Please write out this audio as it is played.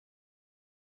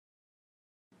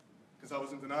Because I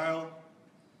was in denial, I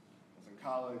was in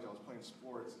college, I was playing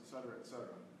sports, etc., etc.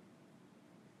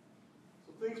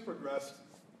 So things progressed.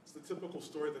 It's the typical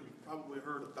story that you've probably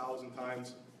heard 1,000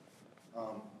 times.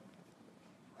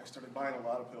 I started buying a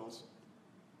lot of pills.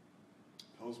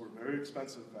 Pills were very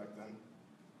expensive back then.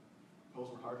 Pills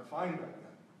were hard to find back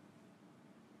then.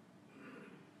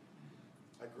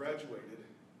 I graduated,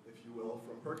 if you will,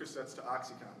 from Percocets to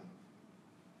OxyContin.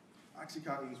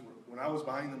 OxyContins, when I was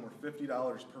buying them, were $50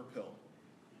 per pill.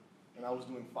 And I was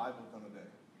doing 5 of them a day.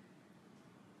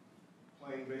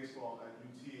 Playing baseball at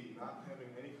UT, not having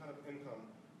any kind of income,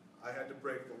 I had to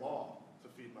break the law to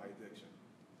feed my addiction.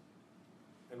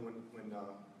 And when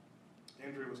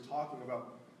Andrea was talking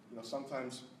about,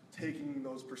 sometimes taking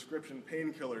those prescription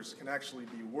painkillers can actually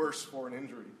be worse for an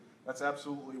injury, that's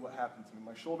absolutely what happened to me.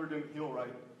 My shoulder didn't heal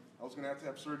right. I was going to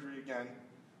have surgery again.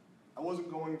 I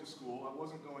wasn't going to school. I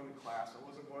wasn't going to class. I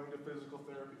wasn't going to physical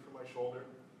therapy for my shoulder.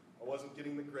 I wasn't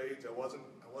getting the grades. I wasn't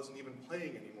even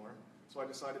playing anymore. So I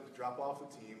decided to drop off the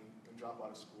team and drop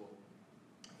out of school.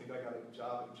 I think I got a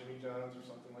job at Jimmy John's or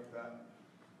something like that.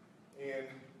 And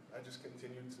I just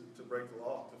continued to break the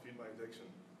law to feed my addiction.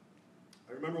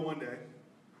 I remember one day,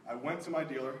 I went to my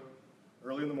dealer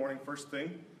early in the morning, first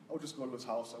thing. I would just go to his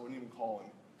house. I wouldn't even call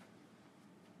him.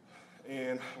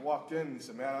 And I walked in and he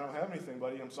said, "Man, I don't have anything,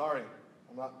 buddy. I'm sorry.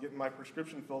 I'm not getting my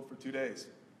prescription filled for 2 days."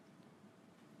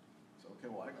 So, okay,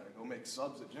 well, I got to go make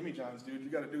subs at Jimmy John's, dude. You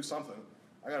got to do something.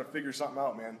 I got to figure something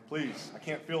out, man. Please. I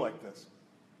can't feel like this.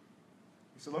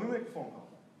 He said, "Let me make a phone call."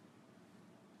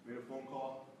 Made a phone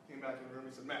call, came back in the room.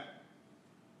 He said, "Matt,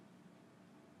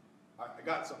 I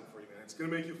got something for you, man. It's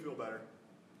going to make you feel better.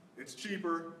 It's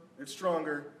cheaper. It's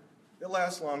stronger. It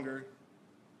lasts longer.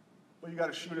 But you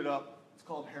got to shoot it up. It's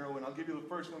called heroin. I'll give you the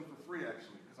first one for free,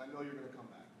 actually, because I know you're going to come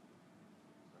back."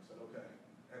 I said, "Okay."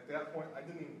 At that point, I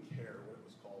didn't even care what it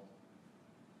was called.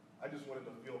 I just wanted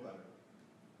to feel better.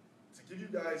 To give you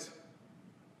guys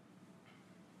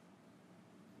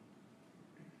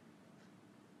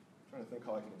I'm trying to think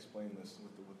how I can explain this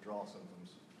with the withdrawal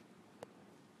symptoms.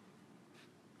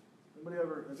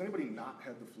 Has anybody not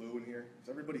had the flu in here? Has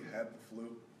everybody had the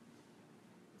flu?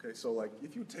 Okay, so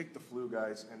if you take the flu,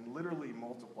 guys, and literally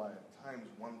multiply it times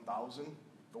 1,000,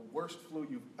 the worst flu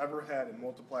you've ever had, and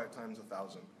multiply it times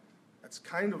 1,000. That's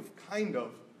kind of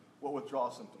what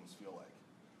withdrawal symptoms feel like.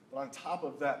 But on top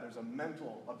of that, there's a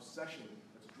mental obsession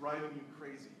that's driving you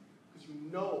crazy because you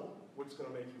know what's going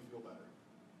to make you feel better.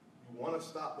 You want to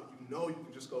stop, but you know you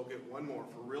can just go get one more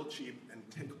for real cheap and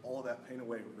take all of that pain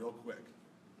away real quick.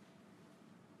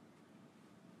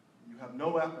 You have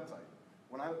no appetite.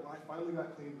 When I finally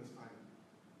got clean this time,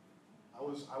 I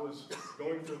was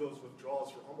going through those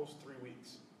withdrawals for almost 3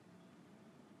 weeks.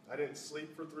 I didn't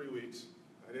sleep for 3 weeks.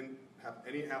 I didn't have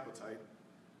any appetite.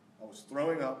 I was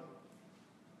throwing up,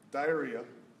 diarrhea,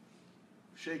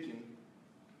 shaking,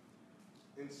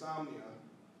 insomnia,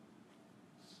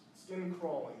 skin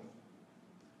crawling,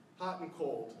 hot and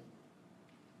cold.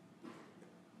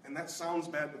 And that sounds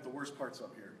bad, but the worst part's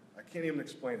up here. I can't even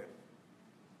explain it.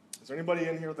 Is there anybody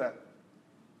in here that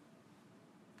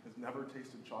has never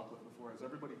tasted chocolate before? Has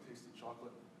everybody tasted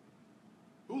chocolate?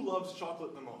 Who loves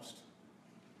chocolate the most?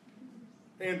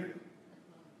 Andrea.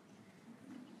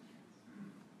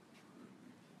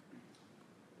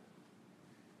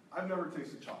 I've never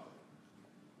tasted chocolate.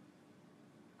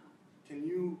 Can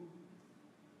you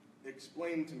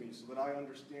explain to me so that I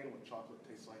understand what chocolate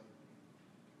tastes like?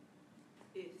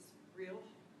 It's real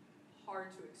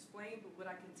hard to explain, but what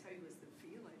I can tell you is the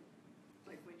feeling.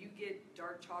 Like when you get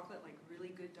dark chocolate, like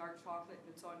really good dark chocolate,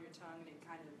 and it's on your tongue and it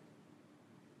kind of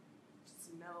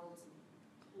smells and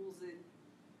pulls it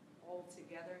all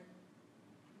together.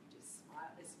 You just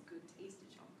smile. It's a good taste of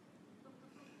chocolate.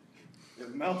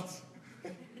 It melts.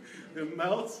 It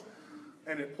melts,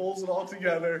 and it pulls it all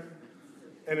together,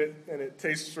 and it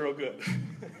tastes real good.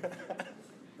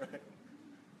 Right.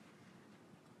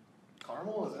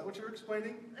 Caramel, is that what you're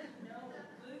explaining? No,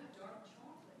 good dark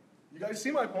chocolate. You guys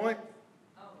see my point?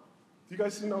 Oh. Do you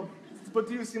guys see But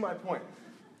do you see my point?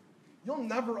 You'll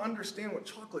never understand what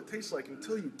chocolate tastes like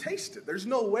until you taste it. There's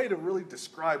no way to really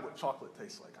describe what chocolate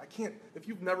tastes like. I can't. If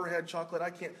you've never had chocolate,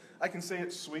 I can say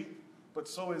it's sweet, but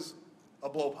so is a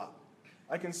blow pop.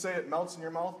 I can say it melts in your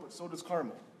mouth, but so does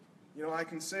caramel. I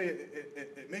can say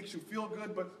it makes you feel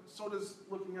good, but so does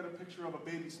looking at a picture of a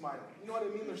baby smiling. You know what I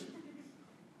mean?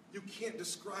 You can't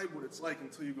describe what it's like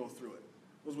until you go through it.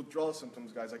 Those withdrawal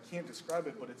symptoms, guys, I can't describe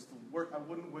it, but it's the worst. I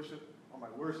wouldn't wish it on my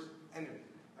worst enemy.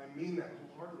 I mean that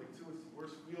wholeheartedly, too. It's the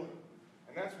worst feeling.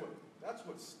 And that's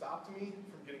what stopped me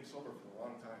from getting sober for a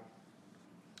long time.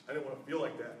 I didn't want to feel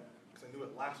like that because I knew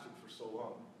it lasted for so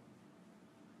long.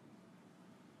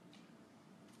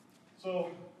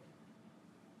 So,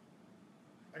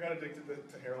 I got addicted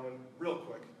to heroin real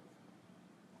quick.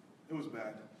 It was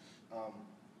bad. It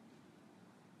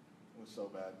was so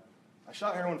bad. I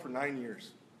shot heroin for 9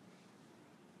 years.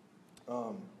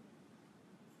 As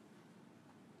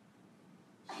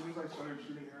soon as I started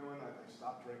shooting heroin, I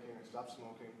stopped drinking, I stopped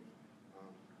smoking.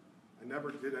 I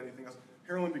never did anything else.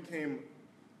 Heroin became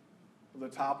the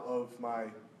top of my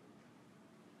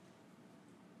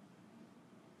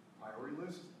priority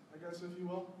list, I guess, if you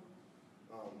will.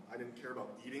 I didn't care about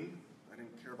eating. I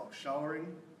didn't care about showering.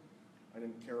 I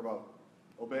didn't care about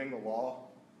obeying the law.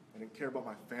 I didn't care about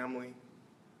my family.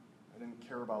 I didn't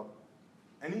care about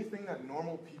anything that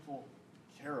normal people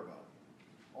care about.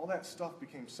 All that stuff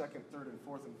became second, third, and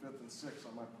fourth, and fifth, and sixth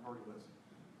on my priority list.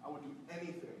 I would do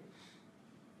anything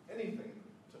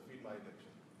to feed my addiction.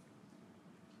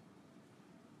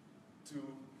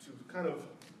 To kind of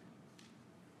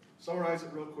summarize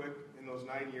it real quick, in those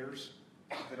 9 years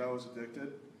that I was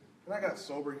addicted, and I got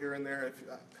sober here and there.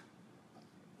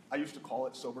 I used to call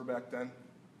it sober back then.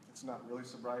 It's not really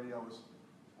sobriety. I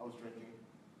was drinking.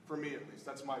 For me, at least,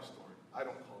 that's my story. I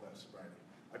don't call that sobriety.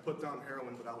 I put down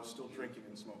heroin, but I was still drinking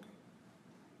and smoking.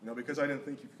 Because I didn't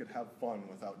think you could have fun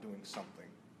without doing something.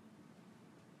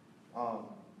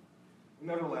 It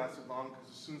never lasted long, because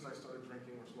as soon as I started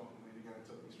drinking or smoking weed again, it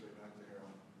took me straight back to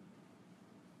heroin.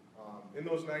 In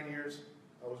those 9 years,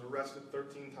 I was arrested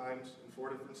 13 times in 4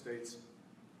 different states.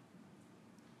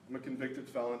 I'm a convicted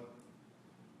felon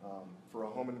for a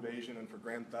home invasion and for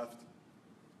grand theft.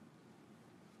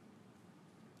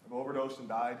 I've overdosed and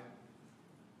died.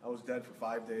 I was dead for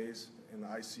 5 days in the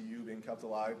ICU, being kept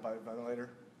alive by a ventilator.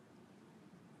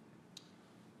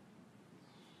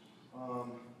 I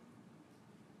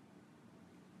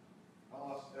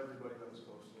lost everybody that was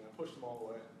close to me. I pushed them all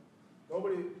away.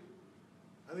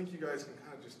 I think you guys can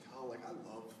kind of just tell, like, I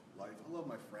love life. I love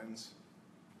my friends.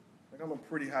 Like, I'm a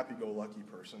pretty happy-go-lucky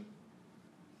person.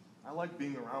 I like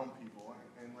being around people,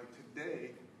 and like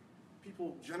today,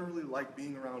 people generally like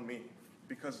being around me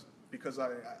because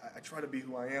I try to be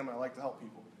who I am, and I like to help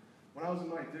people. When I was in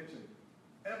my addiction,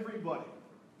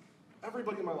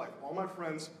 everybody in my life, all my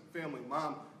friends, family,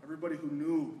 mom, everybody who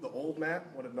knew the old Matt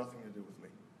wanted nothing to do with me.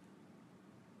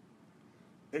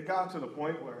 It got to the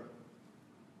point where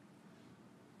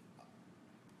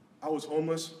I was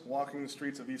homeless, walking the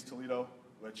streets of East Toledo,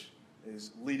 which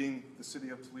is leading the city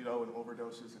of Toledo in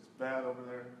overdoses. It's bad over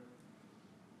there.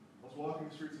 I was walking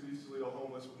the streets of East Toledo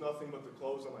homeless with nothing but the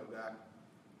clothes on my back.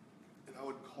 And I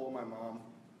would call my mom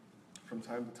from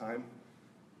time to time,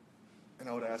 and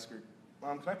I would ask her,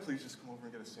 Mom, can I please just come over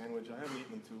and get a sandwich? I haven't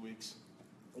eaten in 2 weeks.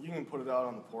 You can put it out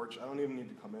on the porch. I don't even need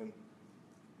to come in.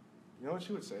 You know what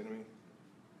she would say to me?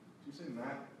 She'd say,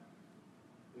 Matt,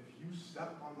 if you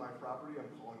step on my property, I'm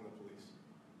calling the police.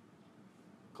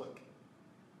 Click.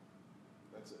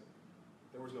 That's it.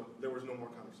 There was no more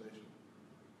conversation.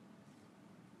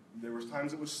 There was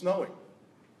times it was snowing.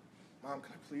 Mom,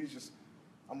 can I please just,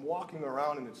 I'm walking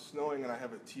around and it's snowing and I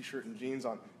have a t-shirt and jeans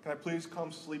on. Can I please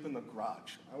come sleep in the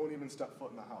garage? I won't even step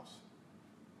foot in the house.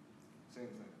 Same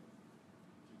thing.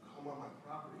 You come on my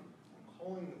property, I'm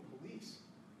calling the police.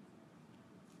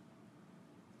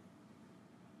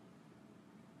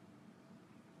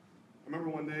 I remember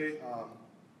one day,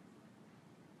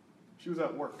 she was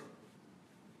at work.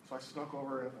 So I snuck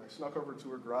over to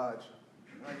her garage,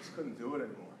 and I just couldn't do it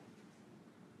anymore.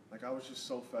 Like, I was just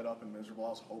so fed up and miserable. I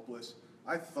was hopeless.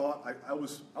 I thought, I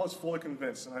was fully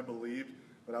convinced, and I believed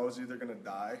that I was either going to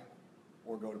die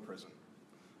or go to prison.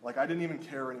 Like, I didn't even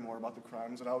care anymore about the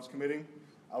crimes that I was committing.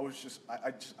 I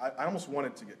almost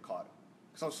wanted to get caught,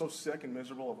 because I was so sick and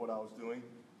miserable of what I was doing.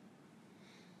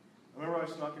 I remember I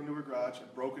snuck into her garage, I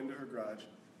broke into her garage,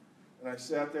 and I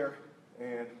sat there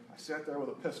with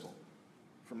a pistol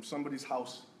from somebody's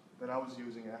house that I was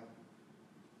using at,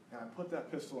 and I put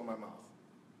that pistol in my mouth.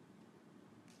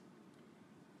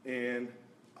 And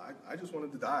I just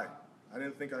wanted to die. I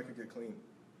didn't think I could get clean.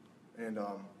 And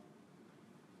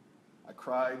I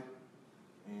cried,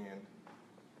 and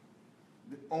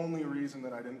the only reason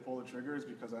that I didn't pull the trigger is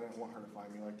because I didn't want her to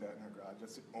find me like that in her garage.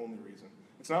 That's the only reason.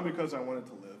 It's not because I wanted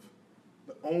to live.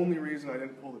 The only reason I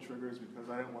didn't pull the trigger is because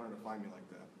I didn't want her to find me like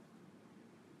that.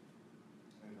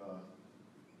 And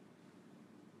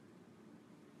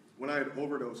when I had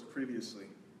overdosed previously,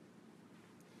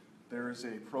 there is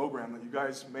a program that you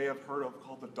guys may have heard of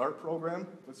called the DART program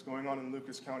that's going on in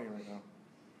Lucas County right now.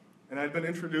 And I'd been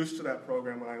introduced to that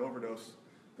program when I overdosed.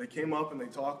 They came up and they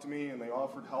talked to me and they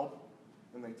offered help,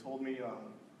 and they told me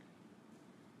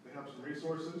they have some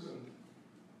resources, and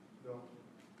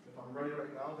if I'm ready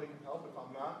right now, they can help. If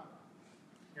I'm not,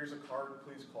 here's a card,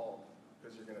 please call,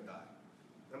 because you're going to die.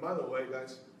 And by the way,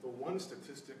 guys, the one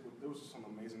statistic, there was some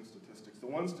amazing statistics. The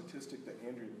one statistic that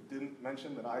Andrew didn't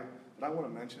mention that I want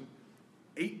to mention,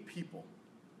 8 people.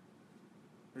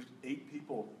 There's 8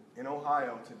 people in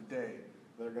Ohio today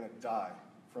that are going to die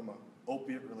from an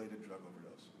opiate-related drug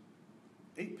overdose.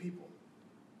 8 people.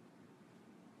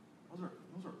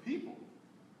 Those are people.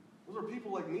 Those are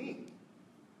people like me,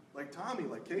 like Tommy,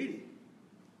 like Katie.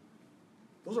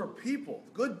 Those are people,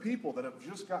 good people that have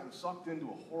just gotten sucked into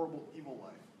a horrible, evil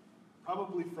life.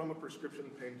 Probably from a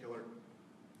prescription painkiller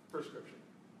prescription.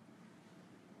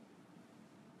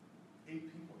 8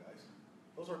 people, guys.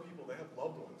 Those are people, they have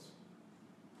loved ones.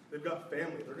 They've got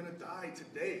family. They're going to die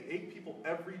today. 8 people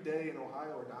every day in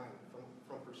Ohio are dying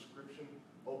from prescription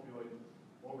opioid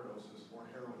overdoses or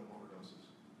heroin overdoses.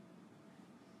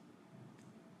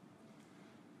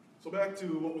 So back to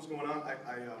what was going on,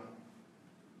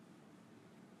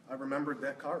 I remembered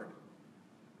that card,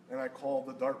 and I called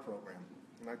the DART program,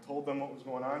 and I told them what was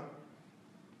going on,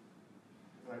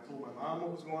 and I told my mom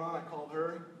what was going on. I called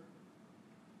her,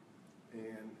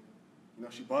 and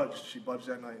she budged. She budged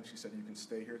that night, and she said, "You can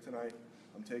stay here tonight.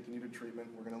 I'm taking you to treatment.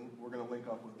 We're gonna link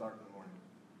up with DART in the morning."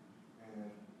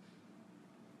 And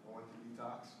I went to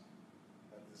detox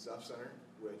at the Zeph Center,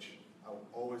 which I will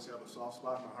always have a soft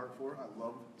spot in my heart for. I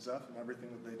love Zeph and everything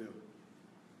that they do.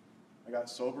 I got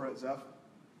sober at Zeph.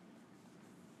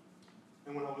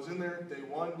 And when I was in there, day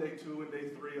 1, day 2, and day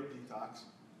 3 of detox,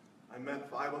 I met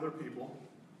 5 other people,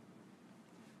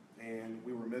 and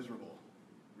we were miserable.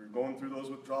 We were going through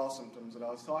those withdrawal symptoms that I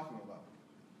was talking about.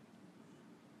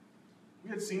 We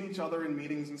had seen each other in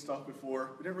meetings and stuff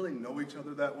before. We didn't really know each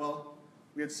other that well.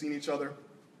 We had seen each other.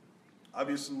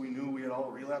 Obviously, we knew we had all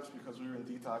relapsed because we were in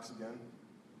detox again.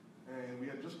 And we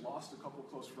had just lost a couple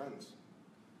close friends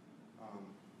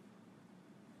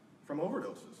from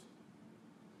overdoses.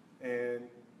 And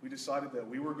we decided that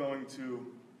we were going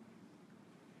to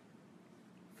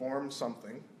form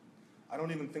something. I don't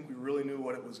even think we really knew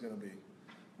what it was going to be.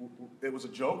 It was a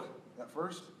joke at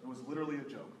first. It was literally a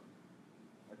joke.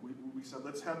 Like we said,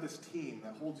 let's have this team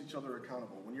that holds each other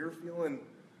accountable. When you're feeling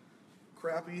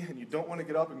crappy and you don't want to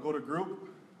get up and go to group,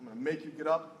 I'm going to make you get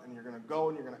up and you're going to go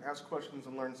and you're going to ask questions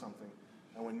and learn something.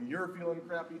 And when you're feeling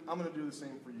crappy, I'm going to do the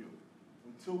same for you.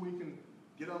 Until we can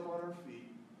get up on our feet,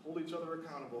 hold each other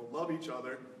accountable, love each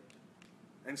other,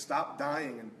 and stop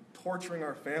dying and torturing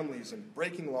our families and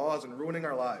breaking laws and ruining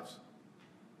our lives.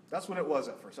 That's what it was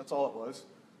at first. That's all it was.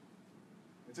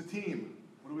 It's a team.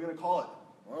 What are we going to call it?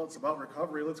 Well, it's about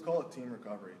recovery. Let's call it Team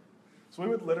Recovery. So we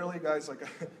would literally, guys, like,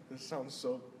 this sounds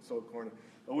so corny,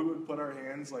 but we would put our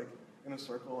hands, like, in a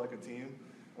circle like a team,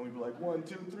 and we'd be like, 1,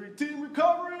 2, 3, Team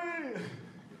Recovery!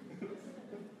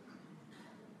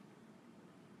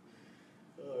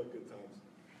 Oh, good times.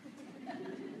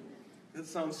 It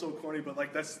sounds so corny, but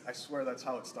like I swear that's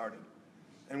how it started.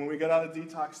 And when we got out of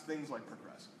detox, things like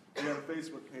progressed. We had a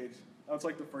Facebook page. That was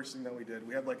like the first thing that we did.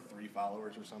 We had like 3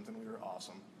 followers or something. We were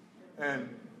awesome.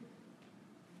 And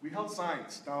we held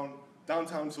signs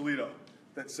downtown Toledo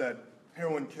that said,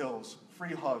 heroin kills,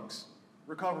 free hugs,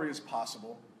 recovery is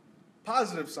possible.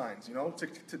 Positive signs,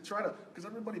 to try to, because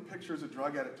everybody pictures a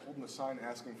drug addict holding a sign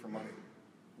asking for money,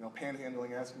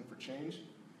 panhandling, asking for change.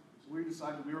 So we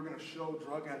decided we were going to show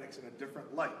drug addicts in a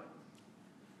different light.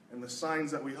 And the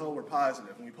signs that we held were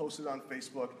positive, and we posted on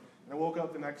Facebook. And I woke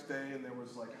up the next day, and there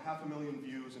was like 500,000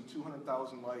 views and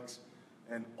 200,000 likes,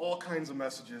 and all kinds of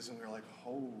messages, and we were like,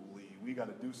 holy, we got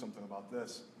to do something about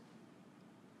this.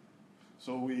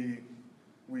 So we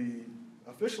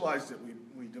officialized it.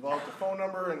 We developed a phone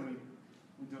number, and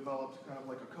we developed kind of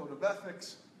like a code of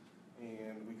ethics,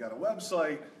 and we got a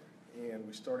website, and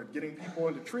we started getting people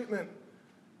into treatment,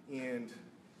 and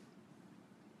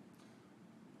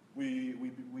we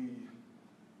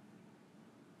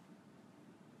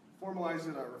formalized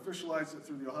it or officialized it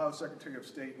through the Ohio Secretary of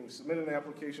State, and we submitted an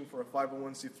application for a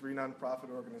 501c3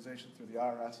 nonprofit organization through the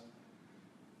IRS.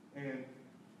 And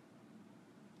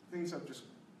things have just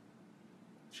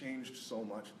changed so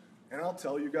much. And I'll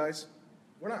tell you guys,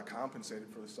 we're not compensated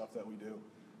for the stuff that we do.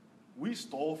 We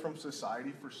stole from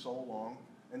society for so long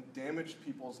and damaged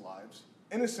people's lives,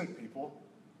 innocent people,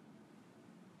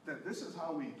 that this is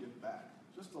how we give back,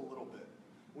 just a little bit.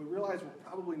 We realize we'll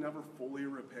probably never fully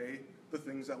repay the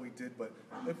things that we did, but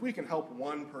if we can help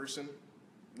one person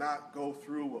not go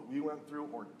through what we went through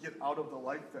or get out of the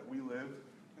life that we lived,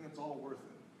 then it's all worth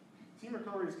it. Team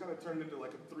Recovery has kind of turned into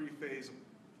like a 3-phase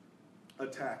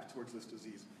attack towards this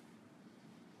disease.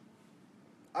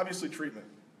 Obviously, treatment.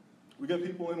 We get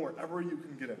people in wherever you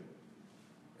can get in.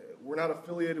 We're not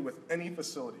affiliated with any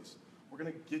facilities. We're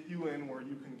going to get you in where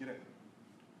you can get in.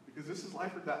 Because this is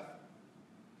life or death.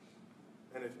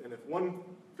 And if one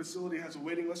facility has a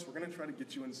waiting list, we're going to try to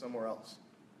get you in somewhere else.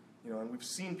 And we've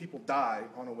seen people die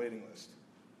on a waiting list.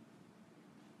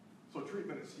 So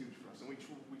treatment is huge for us, and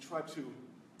we try to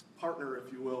partner,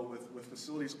 if you will, with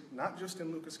facilities not just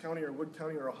in Lucas County or Wood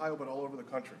County or Ohio, but all over the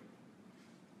country.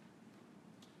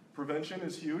 Prevention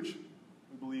is huge.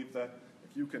 We believe that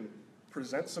if you can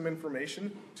present some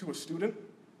information to a student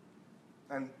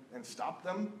and stop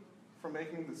them from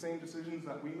making the same decisions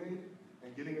that we made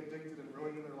and getting addicted and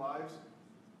ruining their lives,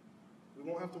 we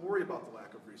won't have to worry about the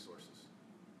lack of resources.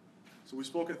 So we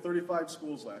spoke at 35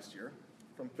 schools last year,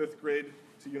 from 5th grade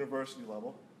to university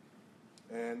level,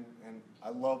 and I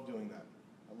love doing that.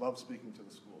 I love speaking to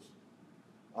the schools.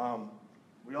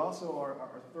 We also,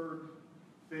 our third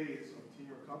phase of teen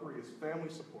recovery is family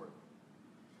support.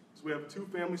 So we have 2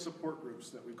 family support groups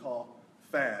that we call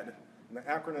FAD, and the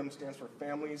acronym stands for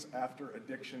Families After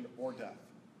Addiction or Death.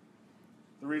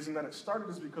 The reason that it started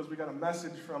is because we got a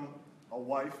message from a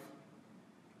wife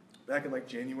back in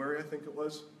January, I think it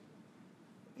was,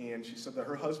 and she said that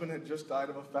her husband had just died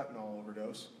of a fentanyl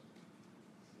overdose.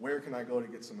 Where can I go to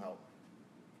get some help?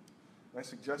 And I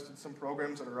suggested some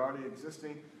programs that are already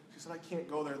existing. She said, I can't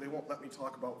go there. They won't let me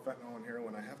talk about fentanyl and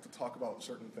heroin. I have to talk about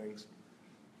certain things.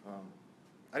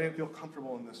 I didn't feel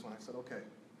comfortable in this one. I said, okay,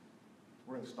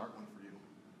 we're going to start one for you.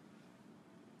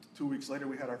 2 weeks later,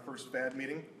 we had our first FAD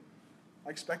meeting.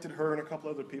 I expected her and a couple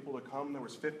other people to come. There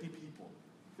was 50 people,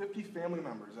 50 family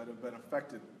members that have been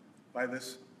affected by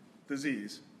this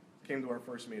disease came to our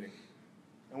first meeting.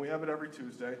 And we have it every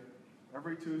Tuesday.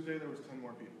 Every Tuesday, there was 10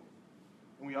 more people.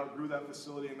 And we outgrew that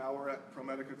facility, and now we're at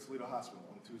ProMedica Toledo Hospital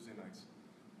on Tuesday nights.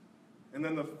 And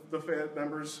then the FAD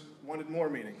members wanted more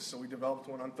meetings, so we developed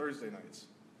one on Thursday nights.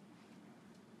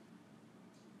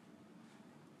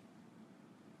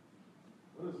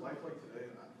 What is life like today?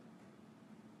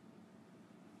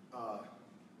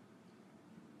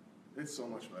 It's so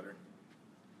much better.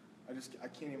 I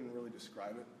can't even really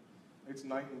describe it. It's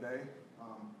night and day.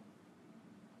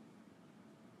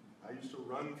 I used to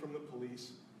run from the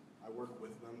police. I work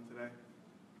with them today.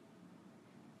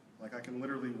 I can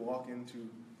literally walk into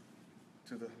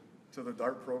the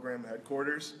DART program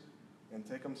headquarters and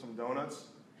take them some donuts.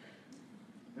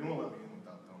 They won't let me in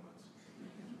without donuts.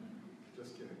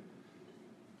 Just kidding.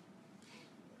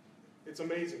 It's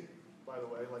amazing, by the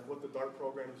way, what the DART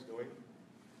program is doing.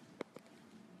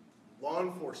 Law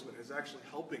enforcement is actually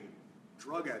helping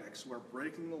drug addicts who are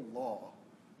breaking the law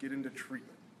get into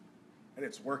treatment. And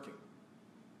it's working.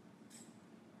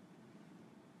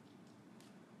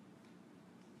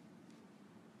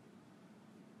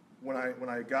 When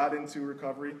I got into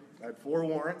recovery, I had 4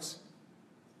 warrants.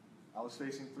 I was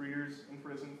facing 3 years in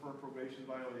prison for a probation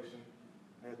violation.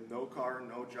 I had no car,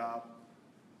 no job,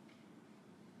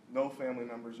 no family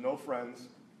members, no friends.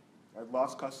 I'd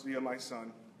lost custody of my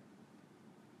son.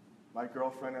 My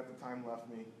girlfriend at the time left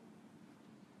me.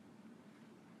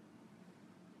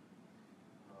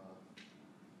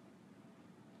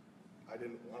 I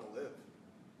didn't want to live.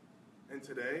 And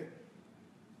today,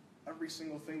 every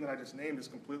single thing that I just named is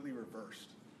completely reversed.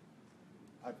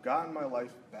 I've gotten my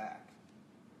life back.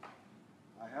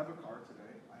 I have a car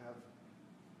today. I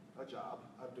have a job.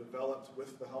 I've developed,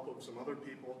 with the help of some other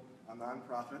people, a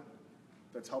nonprofit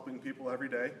that's helping people every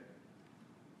day.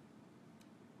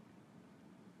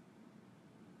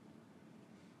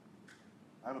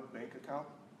 I have a bank account.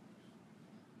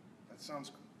 That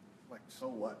sounds like, so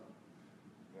what?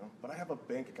 But I have a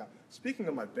bank account. Speaking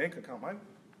of my bank account,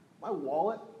 my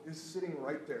wallet is sitting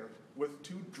right there with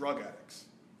 2 drug addicts.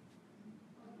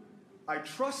 I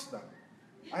trust them.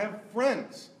 I have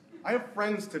friends. I have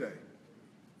friends today.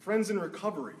 Friends in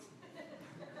recovery.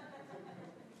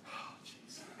 Oh,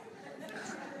 jeez.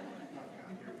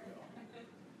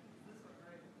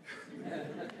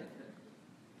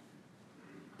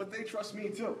 But they trust me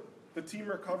too. The Team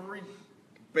Recovery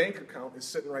bank account is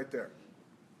sitting right there.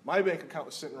 My bank account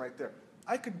is sitting right there.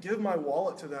 I could give my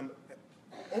wallet to them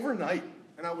overnight,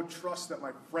 and I would trust that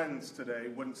my friends today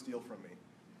wouldn't steal from me.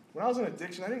 When I was in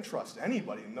addiction, I didn't trust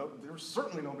anybody. There was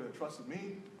certainly nobody that trusted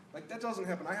me. That doesn't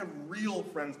happen. I have real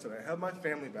friends today. I have my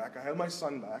family back. I have my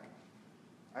son back.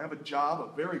 I have a job, a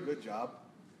very good job.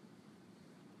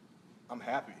 I'm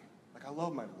happy. I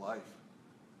love my life.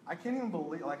 I can't even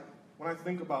believe, when I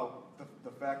think about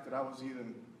the fact that I would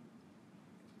even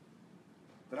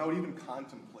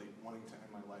contemplate wanting to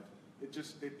end my life,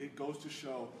 it goes to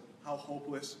show how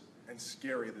hopeless and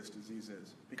scary this disease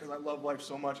is. Because I love life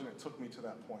so much, and it took me to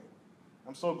that point.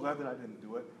 I'm so glad that I didn't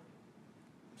do it.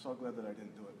 I'm so glad that I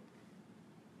didn't do it.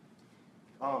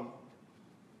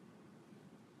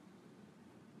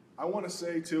 I want to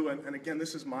say too, and again,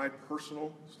 this is my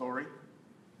personal story.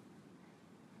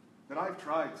 that I've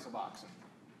tried Suboxone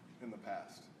in the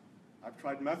past. I've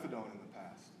tried methadone in the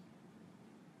past.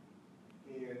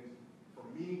 And for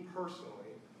me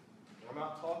personally, and I'm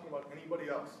not talking about anybody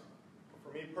else, but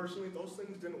for me personally, those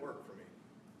things didn't work for me.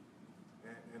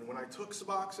 And when I took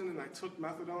Suboxone and I took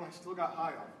methadone, I still got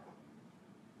high off of them.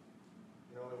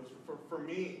 You know, it was for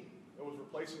me, it was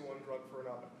replacing one drug for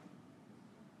another.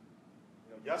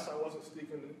 You know, yes, I wasn't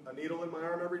sticking a needle in my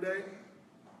arm every day,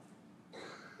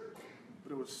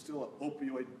 but it was still an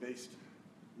opioid-based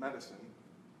medicine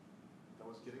that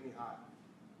was getting me high.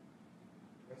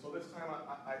 And so this time,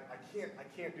 I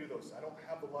can't do those. I don't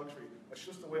have the luxury. That's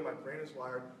just the way my brain is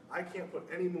wired. I can't put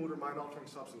any mood or mind-altering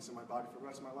substance in my body for the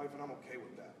rest of my life, and I'm okay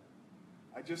with that.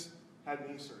 I just had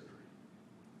knee surgery.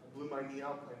 I blew my knee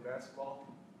out playing basketball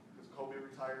because Kobe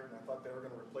retired, and I thought they were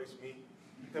going to replace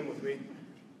him with me. I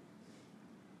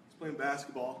was playing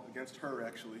basketball against her,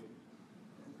 actually.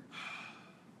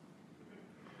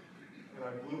 And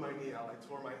I blew my knee out. I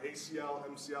tore my ACL,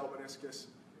 MCL, meniscus,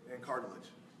 and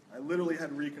cartilage. I literally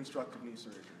had reconstructive knee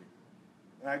surgery.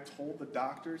 And I told the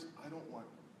doctors, I don't want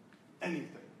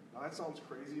anything. Now that sounds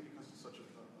crazy because it's such a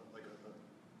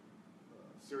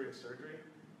serious surgery.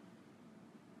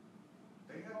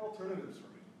 They had alternatives for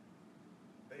me.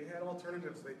 They had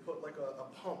alternatives. They put like a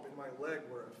pump in my leg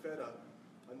where it fed a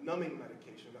numbing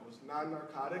medication that was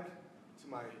non-narcotic to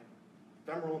my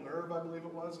femoral nerve, I believe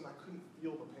it was, and I couldn't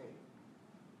feel the pain.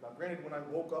 Now granted, when I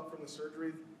woke up from the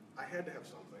surgery, I had to have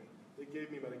something. They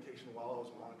gave me medication while I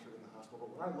was monitored in the hospital.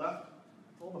 But when I left, I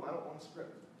told them I don't want a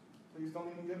script. Please don't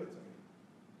even give it to me.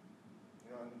 You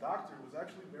know, and the doctor was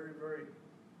actually very, very,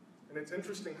 and it's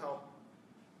interesting how,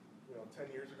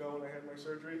 10 years ago when I had my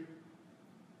surgery,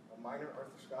 a minor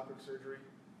arthroscopic surgery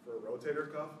for a rotator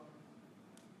cuff,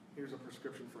 here's a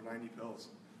prescription for 90 pills.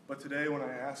 But today when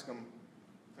I ask them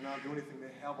to not do anything,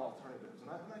 they have alternatives.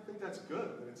 And I think that's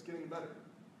good, that it's getting better.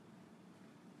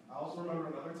 I also remember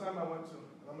another time I went to,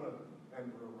 I'm going to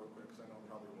end real quick because I know I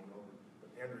probably went over,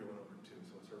 but Andrea went over too,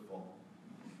 so it's her fault.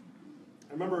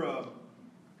 I remember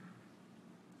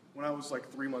when I was like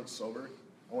 3 months sober,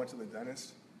 I went to the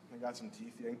dentist and I got some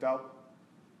teeth yanked out.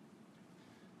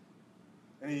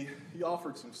 And he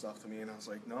offered some stuff to me and I was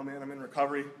like, no man, I'm in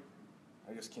recovery.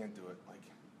 I just can't do it. Like,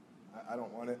 I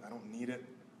don't want it, I don't need it,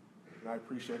 and I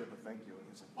appreciate it, but thank you. And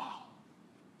he's like, wow,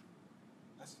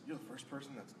 you're the first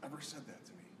person that's ever said that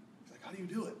to me. He's like, how do you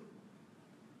do it?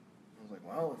 I was like,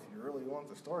 well, if you really want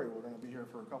the story, we're going to be here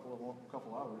for a couple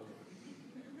hours.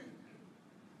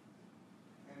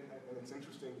 And it's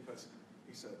interesting because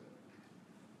he said,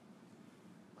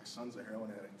 my son's a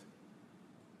heroin addict.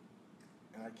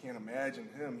 And I can't imagine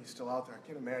him, he's still out there, I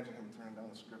can't imagine him turning down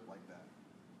a script like that.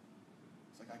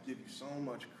 It's like, I give you so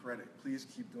much credit. Please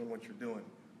keep doing what you're doing.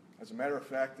 As a matter of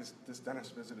fact, this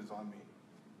dentist visit is on me.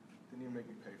 Didn't even make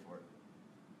me pay for it.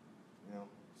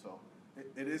 So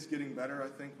it is getting better, I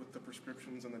think, with the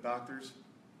prescriptions and the doctors.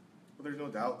 But there's no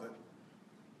doubt that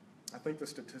I think the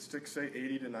statistics say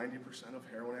 80 to 90% of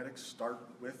heroin addicts start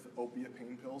with opiate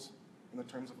pain pills in the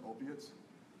terms of opiates.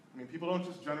 I mean, people don't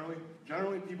just generally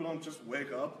people don't just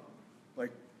wake up,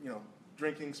 like,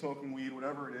 drinking, smoking weed,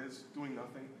 whatever it is, doing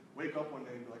nothing, wake up one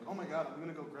day and be like, oh my God, I'm going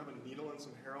to go grab a needle and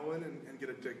some heroin and get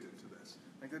addicted to this.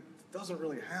 Like, that doesn't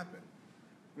really happen.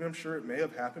 I mean, I'm sure it may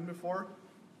have happened before,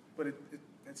 but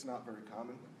it's not very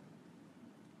common.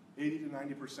 80 to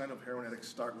 90% of heroin addicts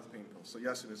start with pain pills, so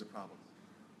yes, it is a problem.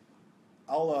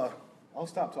 I'll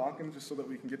stop talking just so that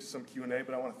we can get to some Q&A,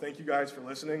 but I want to thank you guys for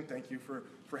listening. Thank you for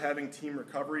having Team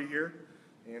Recovery here,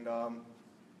 and I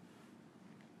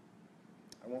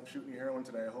won't shoot any heroin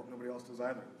today. I hope nobody else does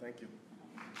either. Thank you.